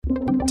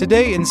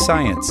Today in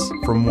Science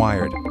from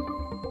Wired.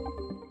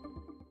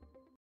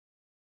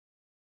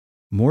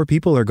 More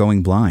people are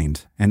going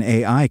blind, and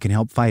AI can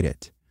help fight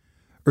it.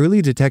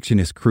 Early detection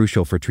is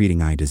crucial for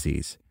treating eye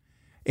disease.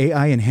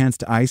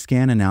 AI-enhanced eye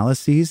scan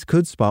analyses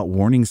could spot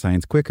warning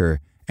signs quicker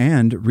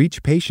and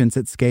reach patients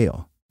at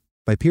scale.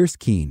 By Pierce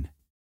Keane.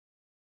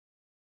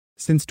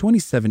 Since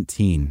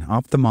 2017,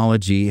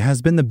 ophthalmology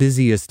has been the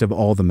busiest of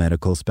all the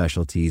medical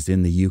specialties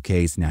in the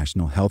UK's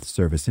National Health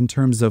Service in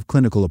terms of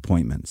clinical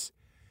appointments.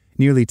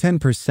 Nearly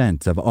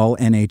 10% of all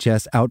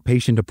NHS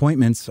outpatient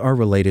appointments are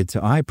related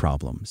to eye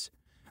problems.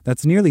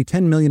 That's nearly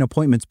 10 million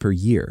appointments per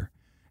year,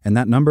 and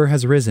that number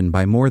has risen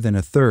by more than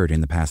a third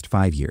in the past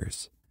 5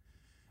 years.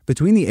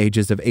 Between the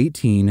ages of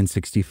 18 and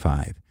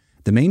 65,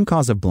 the main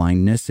cause of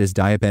blindness is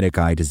diabetic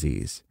eye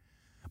disease.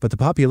 But the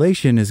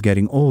population is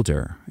getting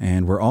older,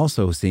 and we're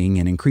also seeing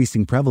an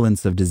increasing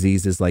prevalence of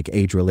diseases like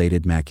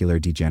age-related macular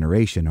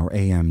degeneration, or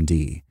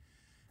AMD.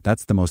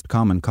 That's the most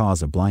common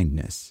cause of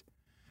blindness.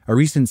 A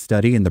recent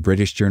study in the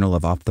British Journal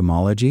of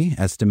Ophthalmology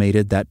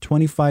estimated that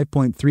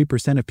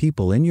 25.3% of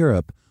people in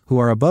Europe who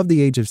are above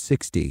the age of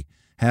 60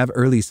 have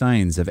early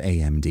signs of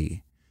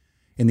AMD.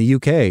 In the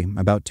UK,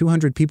 about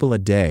 200 people a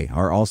day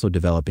are also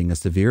developing a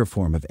severe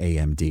form of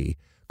AMD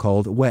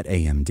called wet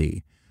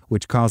AMD,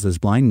 which causes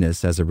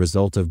blindness as a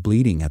result of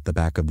bleeding at the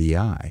back of the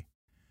eye.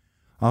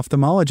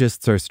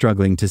 Ophthalmologists are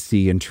struggling to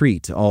see and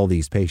treat all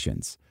these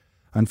patients.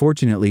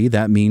 Unfortunately,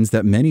 that means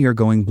that many are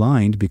going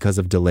blind because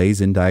of delays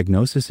in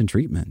diagnosis and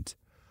treatment.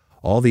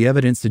 All the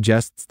evidence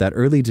suggests that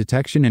early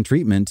detection and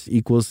treatment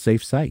equals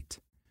safe sight.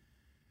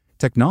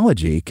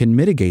 Technology can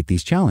mitigate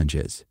these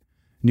challenges.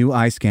 New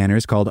eye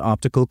scanners called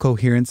optical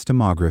coherence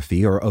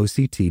tomography, or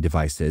OCT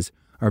devices,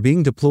 are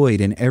being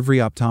deployed in every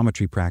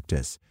optometry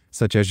practice,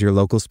 such as your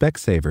local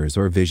Specsavers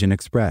or Vision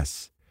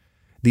Express.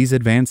 These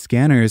advanced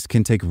scanners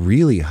can take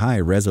really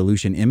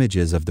high-resolution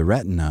images of the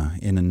retina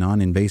in a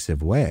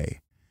non-invasive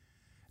way.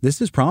 This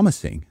is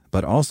promising,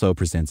 but also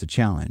presents a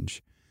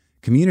challenge.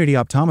 Community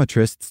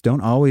optometrists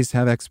don't always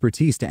have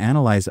expertise to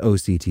analyze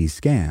OCT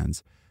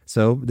scans,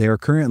 so they are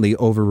currently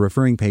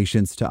over-referring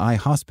patients to eye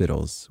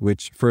hospitals,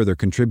 which further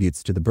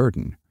contributes to the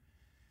burden.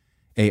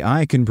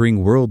 AI can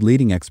bring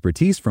world-leading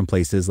expertise from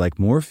places like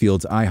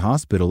Moorfields Eye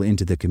Hospital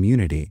into the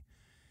community.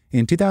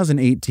 In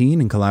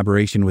 2018, in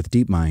collaboration with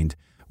DeepMind,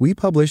 we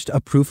published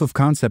a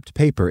proof-of-concept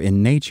paper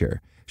in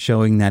Nature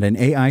showing that an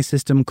AI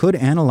system could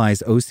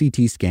analyze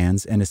OCT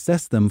scans and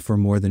assess them for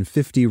more than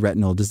 50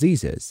 retinal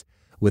diseases,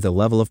 with a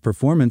level of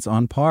performance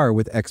on par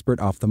with expert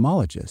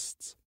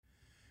ophthalmologists.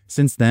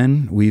 Since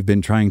then, we've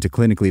been trying to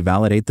clinically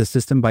validate the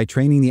system by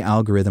training the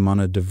algorithm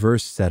on a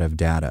diverse set of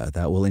data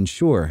that will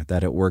ensure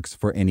that it works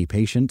for any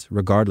patient,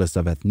 regardless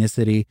of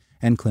ethnicity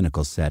and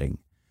clinical setting.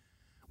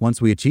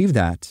 Once we achieve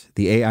that,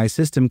 the AI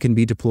system can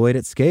be deployed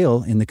at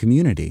scale in the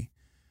community.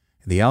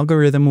 The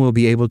algorithm will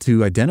be able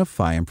to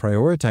identify and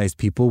prioritize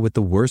people with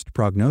the worst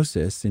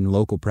prognosis in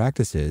local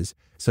practices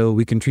so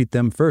we can treat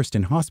them first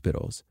in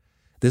hospitals.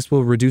 This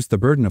will reduce the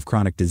burden of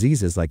chronic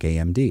diseases like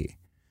AMD.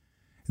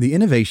 The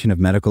innovation of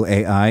medical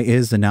AI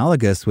is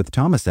analogous with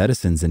Thomas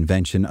Edison's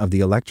invention of the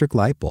electric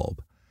light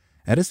bulb.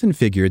 Edison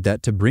figured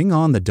that to bring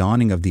on the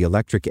dawning of the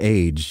electric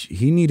age,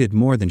 he needed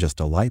more than just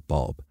a light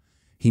bulb.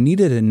 He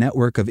needed a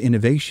network of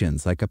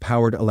innovations like a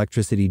powered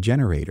electricity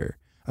generator,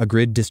 a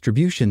grid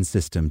distribution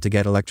system to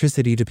get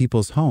electricity to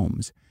people's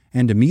homes,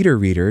 and a meter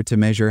reader to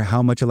measure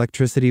how much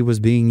electricity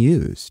was being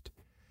used.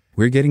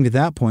 We're getting to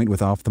that point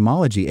with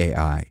ophthalmology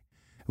AI.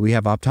 We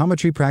have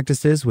optometry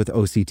practices with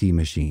OCT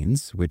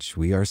machines, which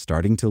we are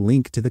starting to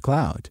link to the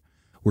cloud.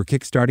 We're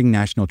kickstarting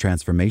national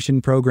transformation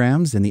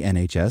programs in the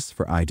NHS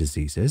for eye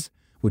diseases,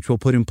 which will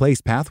put in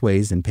place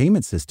pathways and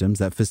payment systems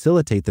that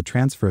facilitate the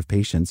transfer of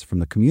patients from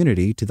the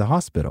community to the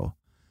hospital.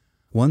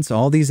 Once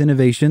all these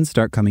innovations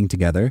start coming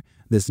together,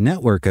 this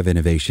network of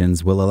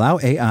innovations will allow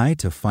AI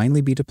to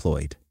finally be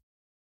deployed.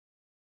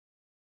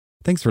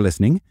 Thanks for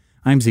listening.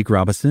 I'm Zeke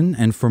Robison,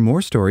 and for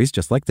more stories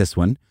just like this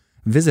one,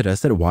 visit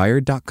us at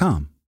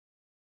wired.com.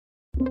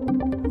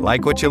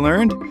 Like what you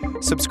learned?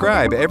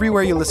 Subscribe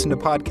everywhere you listen to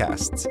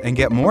podcasts and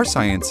get more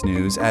science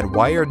news at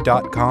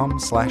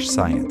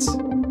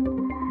wired.com/science.